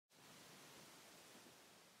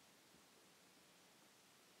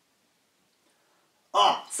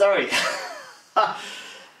Oh, sorry.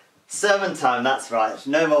 Sermon time, that's right.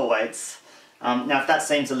 No more weights. Now, if that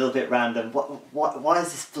seems a little bit random, why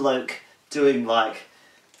is this bloke doing like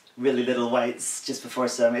really little weights just before a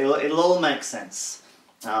sermon? It'll all make sense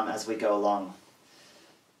as we go along.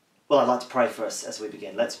 Well, I'd like to pray for us as we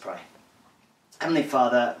begin. Let's pray. Heavenly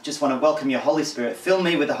Father, just want to welcome your Holy Spirit. Fill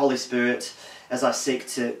me with the Holy Spirit as I seek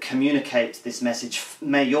to communicate this message.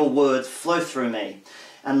 May your word flow through me.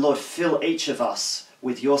 And Lord, fill each of us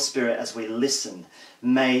with your Spirit as we listen.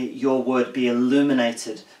 May your word be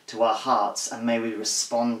illuminated to our hearts and may we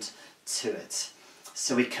respond to it.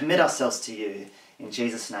 So we commit ourselves to you in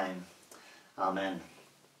Jesus' name. Amen.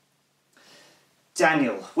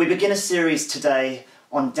 Daniel. We begin a series today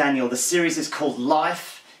on Daniel. The series is called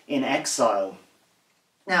Life in Exile.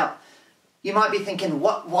 Now, you might be thinking,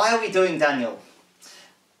 why are we doing Daniel?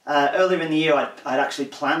 Earlier in the year, I'd actually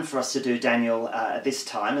planned for us to do Daniel at this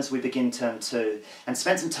time as we begin term 2 and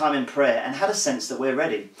spent some time in prayer and had a sense that we're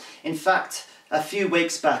ready. In fact, a few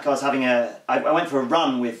weeks back, I went for a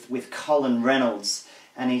run with Colin Reynolds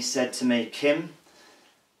and he said to me, Kim,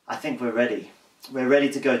 I think we're ready. We're ready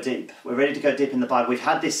to go deep. We're ready to go deep in the Bible. We've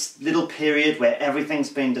had this little period where everything's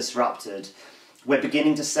been disrupted. We're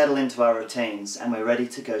beginning to settle into our routines and we're ready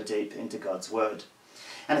to go deep into God's Word.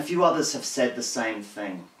 And a few others have said the same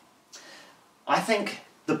thing. I think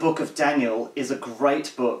the book of Daniel is a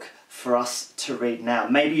great book for us to read now.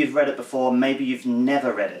 Maybe you've read it before, maybe you've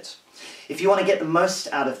never read it. If you want to get the most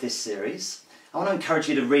out of this series, I want to encourage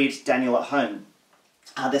you to read Daniel at home.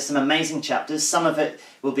 There's some amazing chapters. Some of it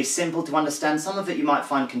will be simple to understand. Some of it you might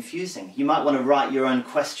find confusing. You might want to write your own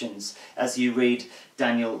questions as you read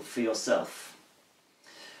Daniel for yourself.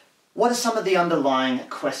 What are some of the underlying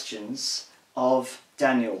questions of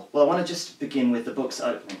Daniel? Well, I want to just begin with the book's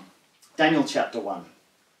opening. Daniel chapter 1.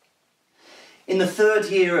 In the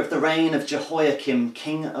 3rd year of the reign of Jehoiakim,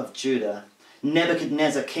 king of Judah,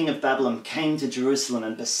 Nebuchadnezzar, king of Babylon, came to Jerusalem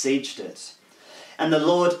and besieged it. And the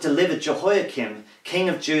Lord delivered Jehoiakim, king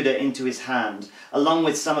of Judah, into his hand, along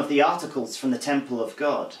with some of the articles from the temple of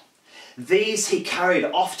God. These he carried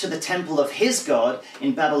off to the temple of his God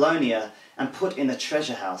in Babylonia and put in the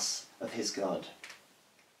treasure house of his God.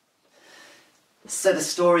 So the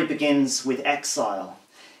story begins with exile.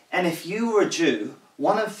 And if you were a Jew,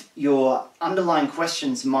 one of your underlying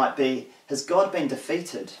questions might be, has God been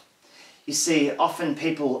defeated? You see, often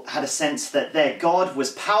people had a sense that their God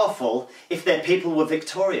was powerful if their people were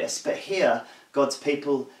victorious. But here, God's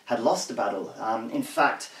people had lost a battle. In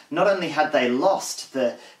fact, not only had they lost,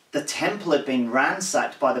 the temple had been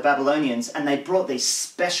ransacked by the Babylonians and they brought these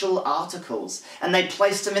special articles and they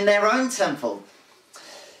placed them in their own temple.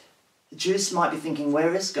 The Jews might be thinking,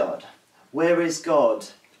 where is God? Where is God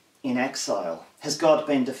in exile? Has God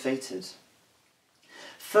been defeated?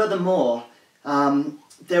 Furthermore,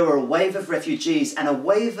 there were a wave of refugees and a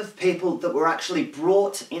wave of people that were actually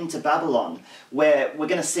brought into Babylon, where we're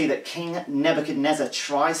going to see that King Nebuchadnezzar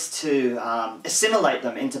tries to assimilate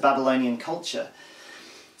them into Babylonian culture.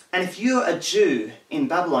 And if you're a Jew in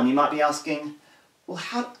Babylon, you might be asking, well,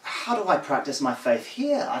 how do I practice my faith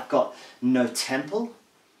here? I've got no temple.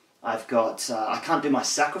 I can't do my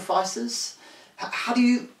sacrifices. How do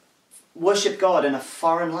you worship God in a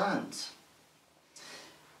foreign land?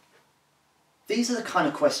 These are the kind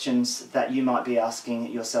of questions that you might be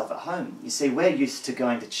asking yourself at home. You see, we're used to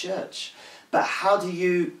going to church, but how do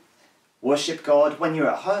you worship God when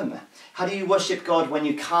you're at home? How do you worship God when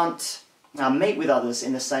you can't meet with others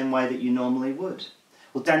in the same way that you normally would?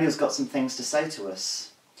 Well, Daniel's got some things to say to us.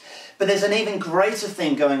 But there's an even greater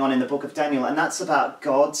thing going on in the book of Daniel, and that's about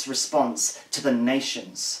God's response to the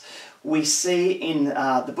nations. We see in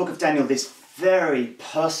the book of Daniel these very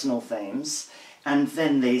personal themes, and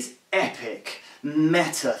then these epic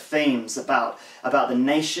meta themes about the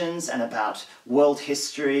nations and about world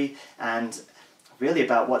history and really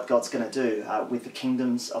about what God's going to do with the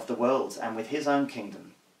kingdoms of the world and with his own kingdom.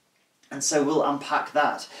 And so we'll unpack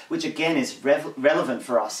that, which again is relevant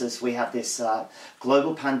for us as we have this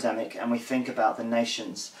global pandemic and we think about the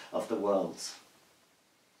nations of the world.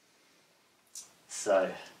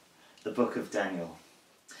 So, the book of Daniel.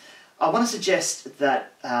 I want to suggest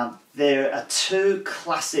that there are 2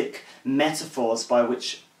 classic metaphors by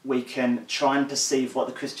which we can try and perceive what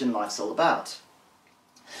the Christian life's all about.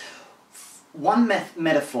 One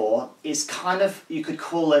metaphor is kind of, you could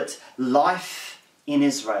call it life in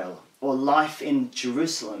Israel, or life in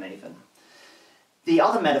Jerusalem even. The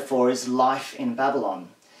other metaphor is life in Babylon.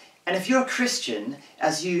 And if you're a Christian,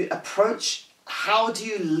 as you approach how do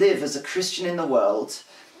you live as a Christian in the world,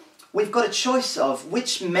 we've got a choice of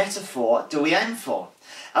which metaphor do we aim for.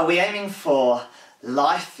 Are we aiming for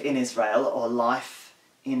life in Israel or life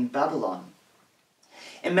in Babylon.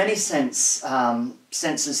 In many senses,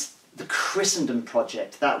 the Christendom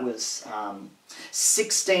project, that was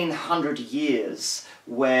 1600 years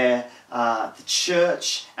where the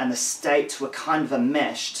church and the state were kind of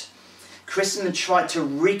enmeshed. Christendom tried to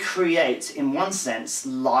recreate, in one sense,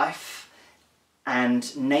 life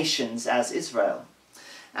and nations as Israel.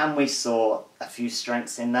 And we saw a few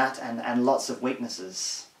strengths in that and lots of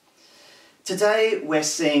weaknesses. Today we're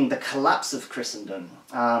seeing the collapse of Christendom.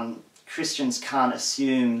 Christians can't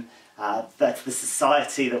assume that the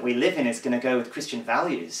society that we live in is going to go with Christian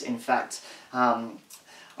values. In fact, on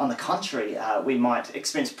the contrary, we might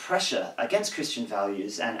experience pressure against Christian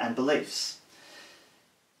values and beliefs.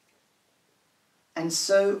 And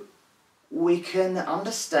so we can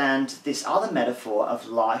understand this other metaphor of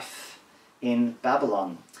life in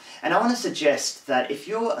Babylon. And I want to suggest that if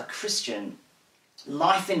you're a Christian,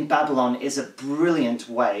 life in Babylon is a brilliant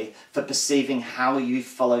way for perceiving how you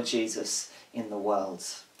follow Jesus in the world.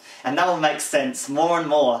 And that will make sense more and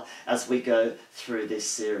more as we go through this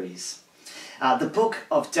series. The book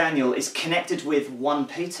of Daniel is connected with 1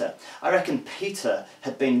 Peter. I reckon Peter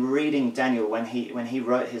had been reading Daniel when he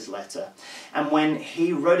wrote his letter. And when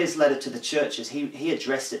he wrote his letter to the churches, he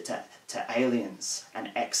addressed it to aliens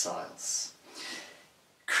and exiles.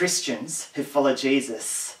 Christians who follow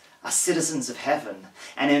Jesus are citizens of heaven.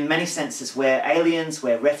 And in many senses, we're aliens,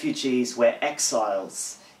 we're refugees, we're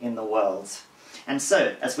exiles in the world. And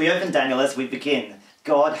so, as we open Daniel, as we begin,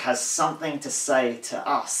 God has something to say to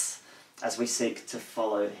us as we seek to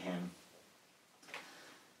follow him.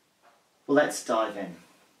 Well, let's dive in.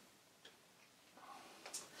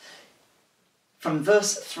 From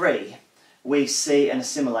verse 3, we see an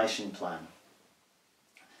assimilation plan.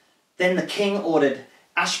 Then the king ordered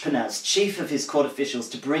Ashpenaz, chief of his court officials,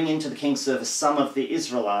 to bring into the king's service some of the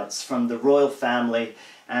Israelites from the royal family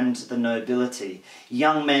and the nobility,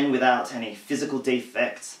 young men without any physical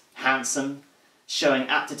defects, handsome, showing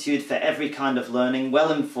aptitude for every kind of learning,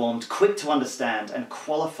 well-informed, quick to understand, and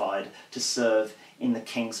qualified to serve in the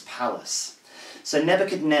king's palace. So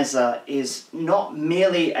Nebuchadnezzar is not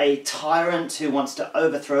merely a tyrant who wants to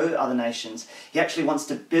overthrow other nations. He actually wants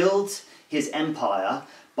to build his empire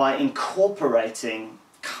by incorporating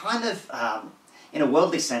kind of, in a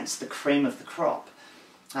worldly sense, the cream of the crop.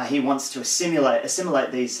 He wants to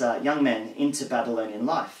assimilate these young men into Babylonian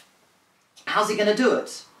life. How's he going to do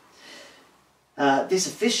it? This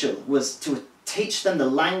official was to teach them the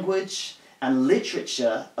language and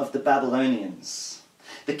literature of the Babylonians.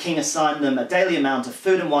 The king assigned them a daily amount of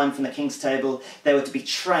food and wine from the king's table. They were to be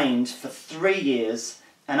trained for 3 years,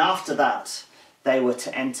 and after that, they were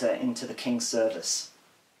to enter into the king's service.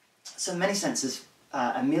 So in many senses,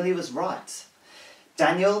 Amelia was right.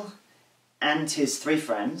 Daniel and his 3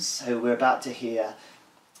 friends, who we're about to hear,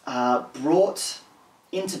 brought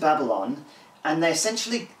into Babylon, and they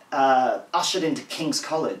essentially ushered into King's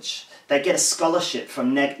College. They get a scholarship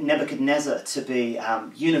from Nebuchadnezzar to be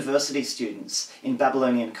university students in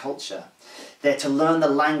Babylonian culture. They're to learn the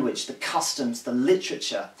language, the customs, the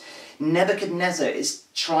literature. Nebuchadnezzar is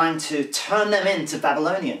trying to turn them into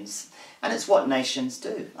Babylonians. And it's what nations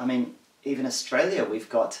do. I mean, even Australia, we've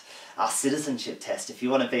got our citizenship test. If you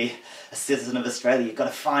want to be a citizen of Australia, you've got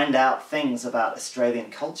to find out things about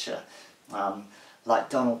Australian culture. Like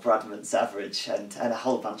Donald Bradman's average and a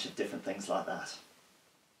whole bunch of different things like that.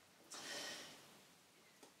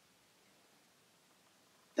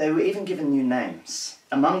 They were even given new names.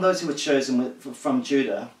 Among those who were chosen from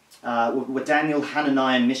Judah were Daniel,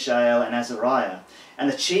 Hananiah, Mishael, and Azariah.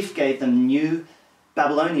 And the chief gave them new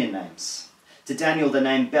Babylonian names. To Daniel the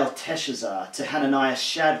name Belteshazzar, to Hananiah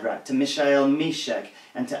Shadrach, to Mishael Meshach,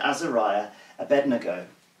 and to Azariah Abednego.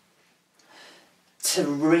 To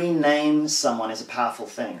rename someone is a powerful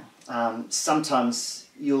thing. Sometimes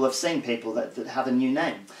you'll have seen people that have a new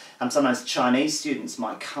name. Sometimes Chinese students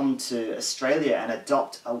might come to Australia and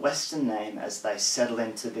adopt a Western name as they settle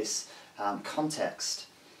into this context.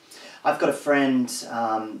 I've got a friend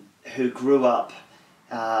who grew up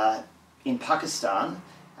in Pakistan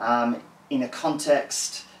in a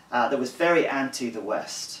context that was very anti the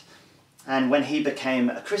West. And when he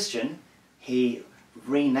became a Christian, he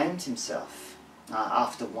renamed himself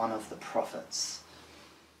after one of the prophets.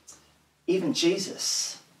 Even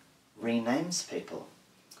Jesus renames people.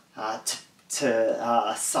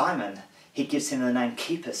 To Simon, he gives him the name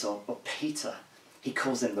Keepus or Peter. He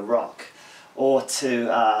calls him the Rock. Or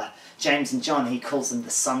to James and John, he calls them the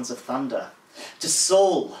Sons of Thunder. To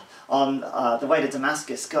Saul, on the way to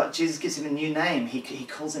Damascus, Jesus gives him a new name. He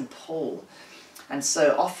calls him Paul. And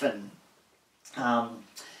so often,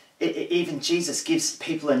 even Jesus gives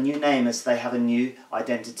people a new name as they have a new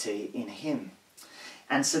identity in him.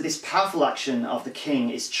 And so this powerful action of the king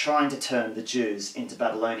is trying to turn the Jews into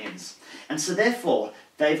Babylonians. And so therefore,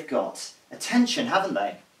 they've got attention, haven't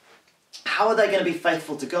they? How are they going to be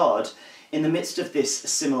faithful to God in the midst of this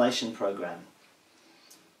assimilation program?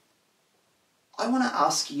 I want to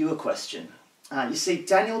ask you a question. You see,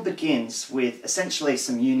 Daniel begins with essentially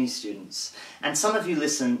some uni students. And some of you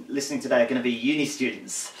listening today are going to be uni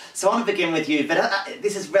students. So I want to begin with you, but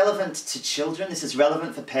this is relevant to children, this is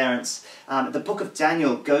relevant for parents. The book of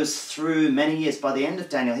Daniel goes through many years. By the end of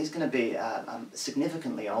Daniel, he's going to be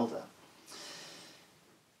significantly older.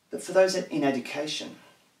 But for those in education,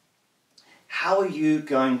 how are you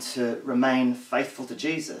going to remain faithful to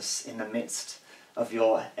Jesus in the midst of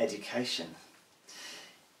your education?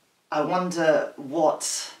 I wonder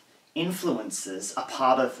what influences are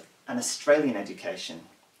part of an Australian education.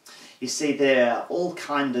 You see, there are all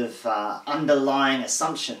kind of underlying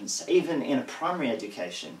assumptions, even in a primary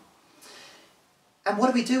education. And what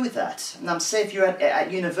do we do with that? Now, say if you're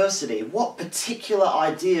at university, what particular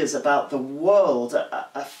ideas about the world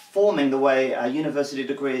are forming the way a university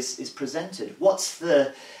degree is presented? What's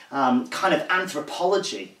the kind of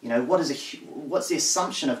anthropology? You know, what's the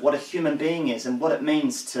assumption of what a human being is and what it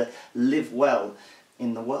means to live well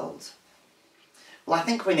in the world? Well, I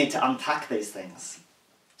think we need to unpack these things.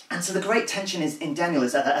 And so the great tension is in Daniel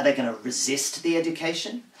is, are they going to resist the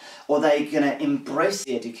education? Or are they going to embrace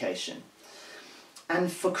the education?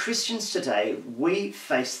 And for Christians today, we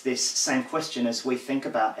face this same question as we think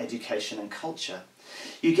about education and culture.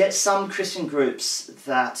 You get some Christian groups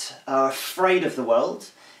that are afraid of the world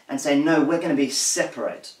and say, no, we're going to be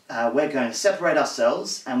separate. We're going to separate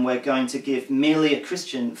ourselves and we're going to give merely a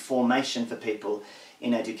Christian formation for people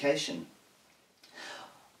in education.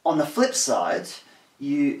 On the flip side,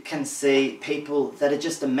 you can see people that are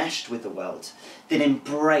just enmeshed with the world, that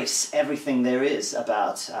embrace everything there is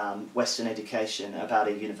about Western education, about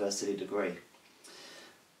a university degree.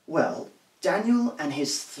 Well, Daniel and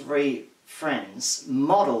his three friends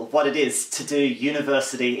model what it is to do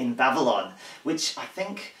university in Babylon, which I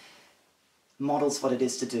think models what it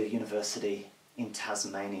is to do university in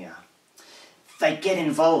Tasmania. They get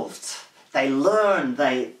involved. They learn,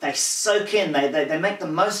 they soak in, they make the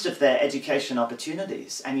most of their education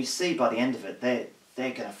opportunities. And you see by the end of it, they're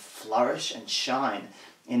going to flourish and shine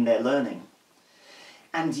in their learning.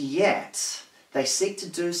 And yet, they seek to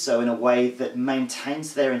do so in a way that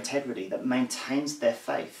maintains their integrity, that maintains their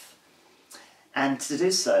faith. And to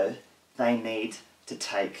do so, they need to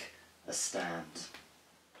take a stand.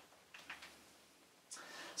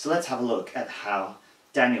 So let's have a look at how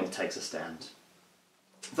Daniel takes a stand.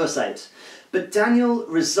 Verse 8, but Daniel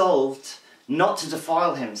resolved not to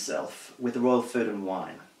defile himself with royal food and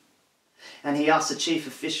wine. And he asked the chief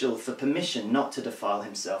official for permission not to defile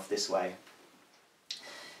himself this way.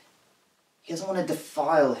 He doesn't want to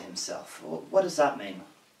defile himself. What does that mean?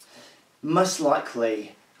 Most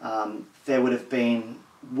likely, there would have been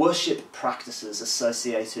worship practices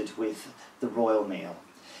associated with the royal meal.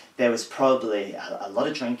 There was probably a lot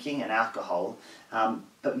of drinking and alcohol,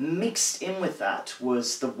 but mixed in with that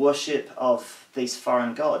was the worship of these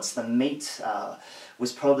foreign gods. The meat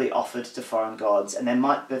was probably offered to foreign gods, and there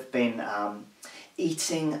might have been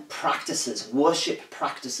eating practices, worship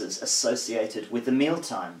practices associated with the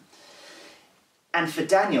mealtime. And for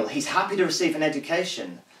Daniel, he's happy to receive an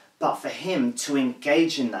education, but for him to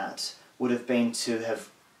engage in that would have been to have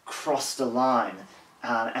crossed a line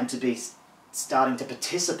and to be starting to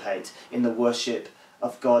participate in the worship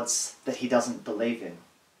of gods that he doesn't believe in.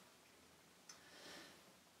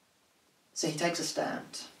 So he takes a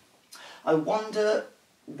stand. I wonder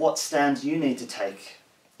what stand you need to take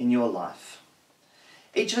in your life.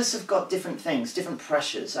 Each of us have got different things, different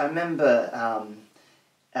pressures. I remember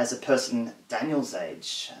as a person Daniel's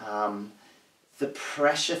age, the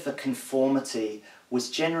pressure for conformity was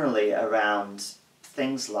generally around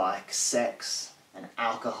things like sex and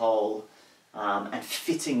alcohol and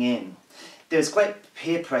fitting in. There was great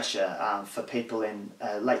peer pressure for people in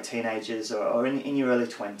late teenagers or in your early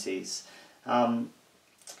 20s.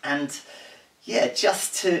 And yeah,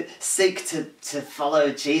 just to seek to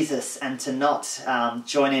follow Jesus and to not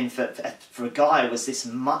join in for a guy was this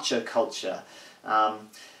macho culture.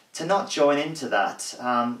 To not join into that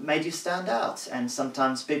made you stand out, and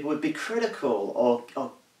sometimes people would be critical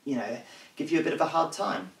or you know, give you a bit of a hard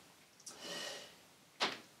time.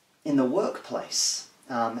 In the workplace,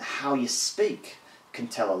 how you speak can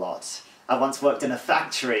tell a lot. I once worked in a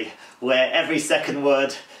factory where every second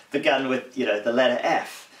word began with, you know, the letter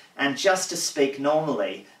F, and just to speak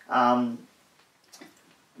normally,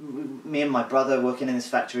 me and my brother working in this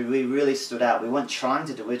factory, we really stood out. We weren't trying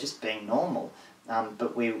to do it, we were just being normal.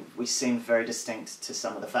 but we seemed very distinct to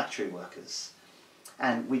some of the factory workers.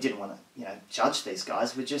 And we didn't want to, judge these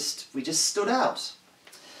guys. We just stood out.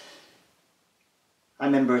 I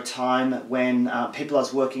remember a time when people I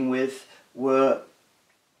was working with were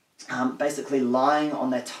basically lying on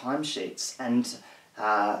their timesheets, and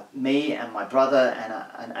me and my brother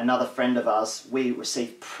and another friend of ours, we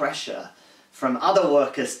received pressure from other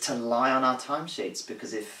workers to lie on our timesheets,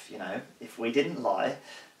 because if we didn't lie,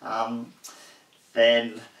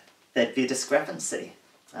 then there'd be a discrepancy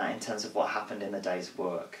in terms of what happened in the day's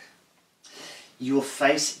work. You will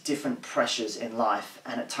face different pressures in life,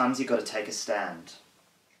 and at times you've got to take a stand.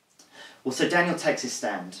 Well, so Daniel takes his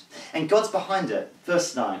stand, and God's behind it.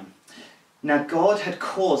 Verse 9. Now God had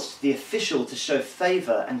caused the official to show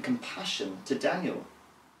favour and compassion to Daniel.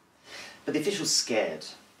 But the official's scared.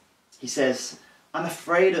 He says, I'm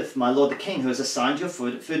afraid of my lord the king, who has assigned your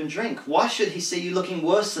food and drink. Why should he see you looking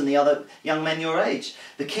worse than the other young men your age?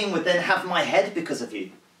 The king would then have my head because of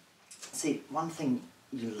you. See, one thing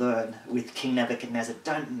you learn with King Nebuchadnezzar,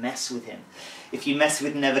 don't mess with him. If you mess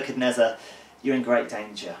with Nebuchadnezzar, you're in great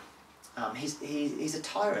danger. He's a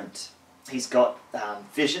tyrant. He's got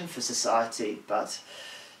vision for society, but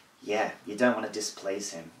yeah, you don't want to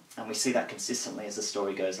displease him. And we see that consistently as the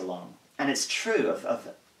story goes along. And it's true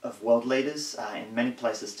of world leaders in many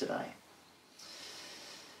places today.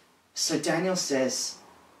 So Daniel says,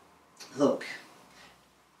 look,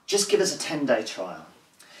 just give us a 10-day trial.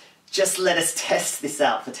 Just let us test this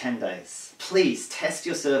out for 10 days. Please test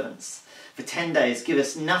your servants. For 10 days, give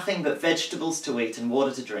us nothing but vegetables to eat and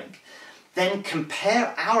water to drink. Then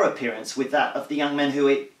compare our appearance with that of the young men who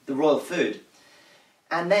eat the royal food.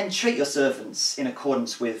 And then treat your servants in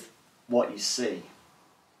accordance with what you see.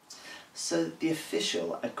 So the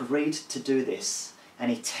official agreed to do this, and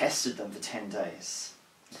he tested them for 10 days.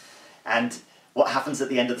 And what happens at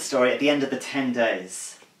the end of the story? At the end of the 10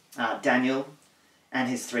 days, Daniel and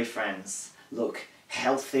his 3 friends look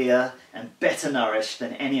healthier and better nourished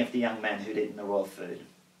than any of the young men who'd eaten the royal food.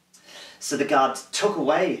 So the guard took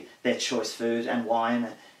away their choice food and wine,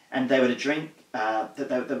 and they were to drink that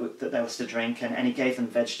they was to drink, and he gave them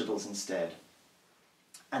vegetables instead.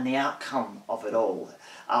 And the outcome of it all,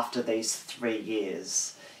 after these 3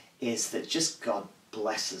 years, is that just God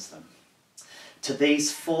blesses them. To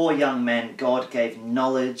these 4 young men, God gave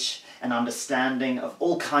knowledge and understanding of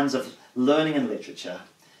all kinds of learning and literature,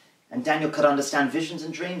 and Daniel could understand visions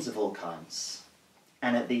and dreams of all kinds.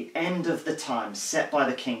 And at the end of the time set by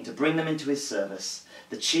the king to bring them into his service,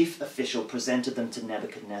 the chief official presented them to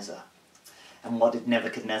Nebuchadnezzar. And what did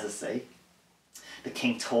Nebuchadnezzar see? The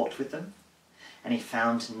king talked with them, and he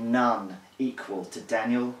found none equal to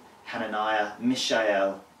Daniel, Hananiah,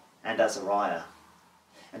 Mishael, and Azariah.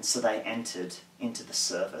 And so they entered into the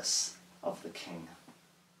service of the king.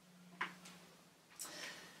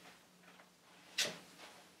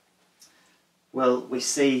 Well, we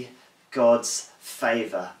see God's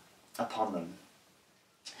favour upon them.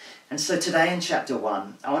 And so today in chapter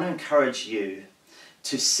 1, I want to encourage you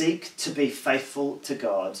to seek to be faithful to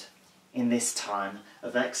God in this time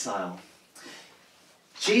of exile.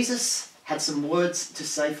 Jesus had some words to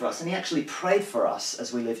say for us, and he actually prayed for us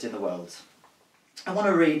as we lived in the world. I want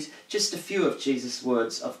to read just a few of Jesus'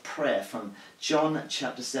 words of prayer from John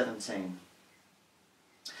chapter 17.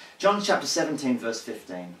 John chapter 17, verse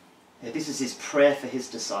 15. This is his prayer for his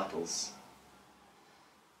disciples.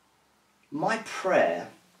 My prayer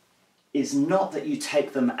is not that you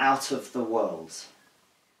take them out of the world,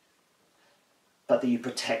 but that you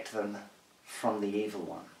protect them from the evil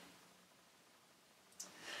one.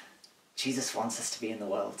 Jesus wants us to be in the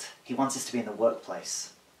world. He wants us to be in the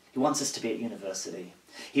workplace. He wants us to be at university.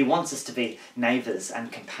 He wants us to be neighbours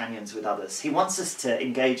and companions with others. He wants us to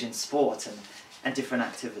engage in sport and different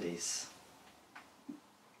activities.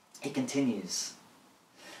 He continues,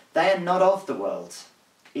 they are not of the world,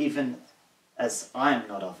 even as I am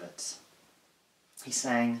not of it. He's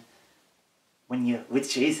saying, when you're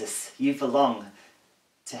with Jesus, you belong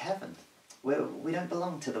to heaven. We don't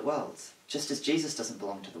belong to the world, just as Jesus doesn't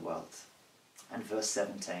belong to the world. And verse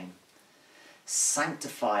 17,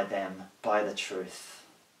 sanctify them by the truth.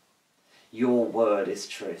 Your word is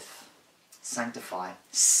truth. Sanctify,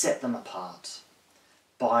 set them apart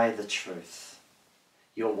by the truth.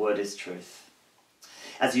 Your word is truth.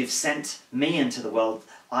 As you've sent me into the world,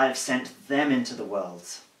 I have sent them into the world.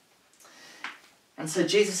 And so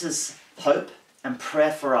Jesus' hope and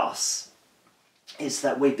prayer for us is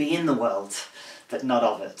that we be in the world, but not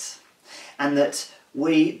of it. And that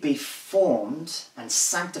we be formed and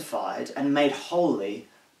sanctified and made holy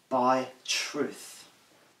by truth.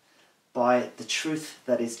 By the truth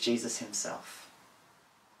that is Jesus himself.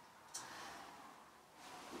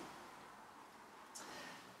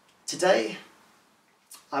 Today,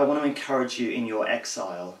 I want to encourage you in your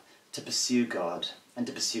exile to pursue God and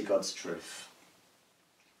to pursue God's truth.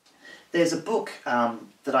 There's a book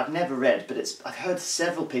that I've never read, but I've heard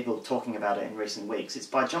several people talking about it in recent weeks. It's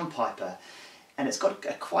by John Piper, and it's got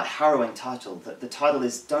a quite harrowing title. The title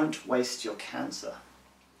is Don't Waste Your Cancer.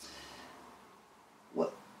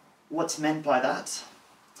 What's meant by that?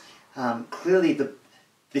 Clearly,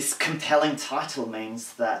 this compelling title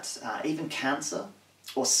means that even cancer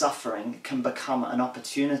or suffering can become an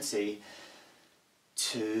opportunity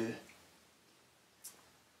to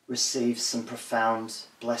receive some profound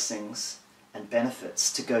blessings and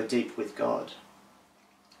benefits, to go deep with God.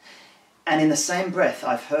 And in the same breath,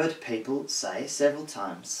 I've heard people say several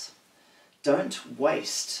times, don't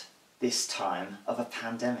waste this time of a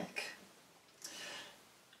pandemic.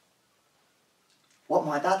 What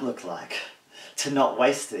might that look like, to not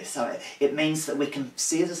waste this? It means that we can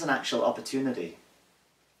see it as an actual opportunity.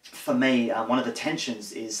 For me, one of the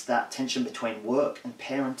tensions is that tension between work and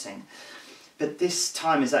parenting. But this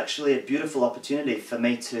time is actually a beautiful opportunity for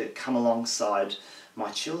me to come alongside my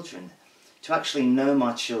children, to actually know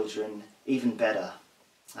my children even better,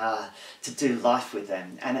 to do life with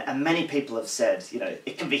them. And many people have said,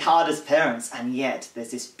 it can be hard as parents, and yet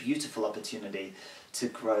there's this beautiful opportunity to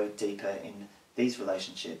grow deeper in these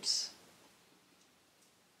relationships.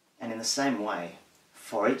 And in the same way,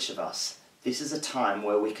 for each of us, this is a time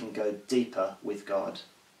where we can go deeper with God.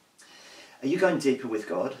 Are you going deeper with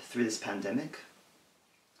God through this pandemic?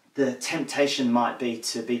 The temptation might be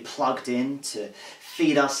to be plugged in, to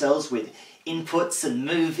feed ourselves with inputs and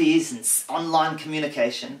movies and online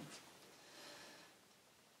communication.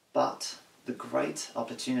 But the great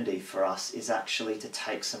opportunity for us is actually to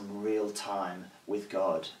take some real time with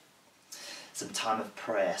God. Some time of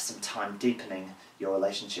prayer, some time deepening your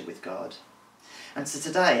relationship with God. And so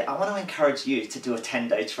today, I want to encourage you to do a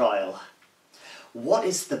 10-day trial. What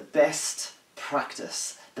is the best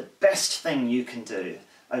practice, the best thing you can do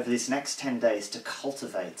over these next 10 days to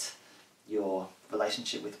cultivate your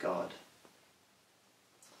relationship with God?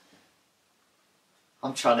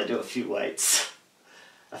 I'm trying to do a few weights,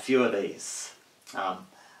 a few of these. I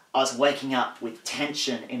was waking up with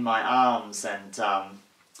tension in my arms, and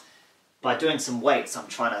by doing some weights, I'm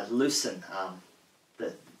trying to loosen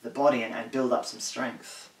the body and build up some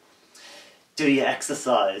strength. Do your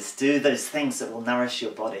exercise, do those things that will nourish your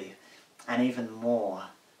body, and even more,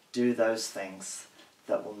 do those things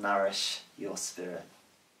that will nourish your spirit.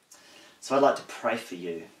 So I'd like to pray for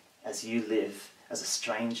you as you live as a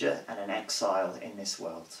stranger and an exile in this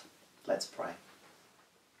world. Let's pray.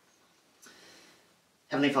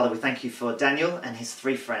 Heavenly Father, we thank you for Daniel and his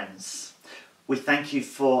 3 friends. We thank you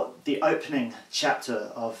for the opening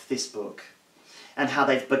chapter of this book and how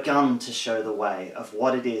they've begun to show the way of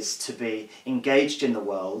what it is to be engaged in the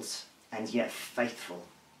world and yet faithful.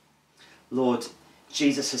 Lord,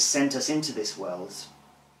 Jesus has sent us into this world,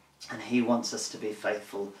 and he wants us to be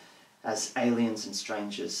faithful as aliens and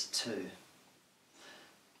strangers too.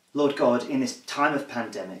 Lord God, in this time of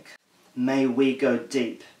pandemic, may we go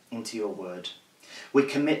deep into your word. We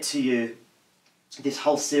commit to you this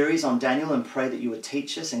whole series on Daniel and pray that you would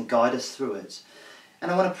teach us and guide us through it. And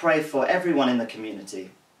I want to pray for everyone in the community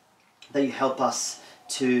that you help us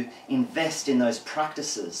to invest in those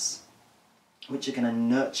practices which are going to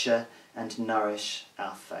nurture and nourish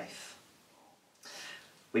our faith.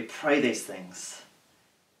 We pray these things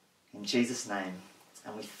in Jesus' name,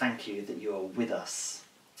 and we thank you that you are with us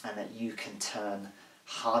and that you can turn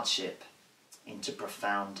hardship into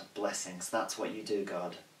profound blessings. That's what you do,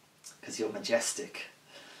 God, because you're majestic.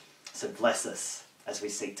 So bless us as we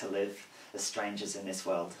seek to live as strangers in this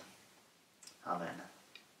world. Amen.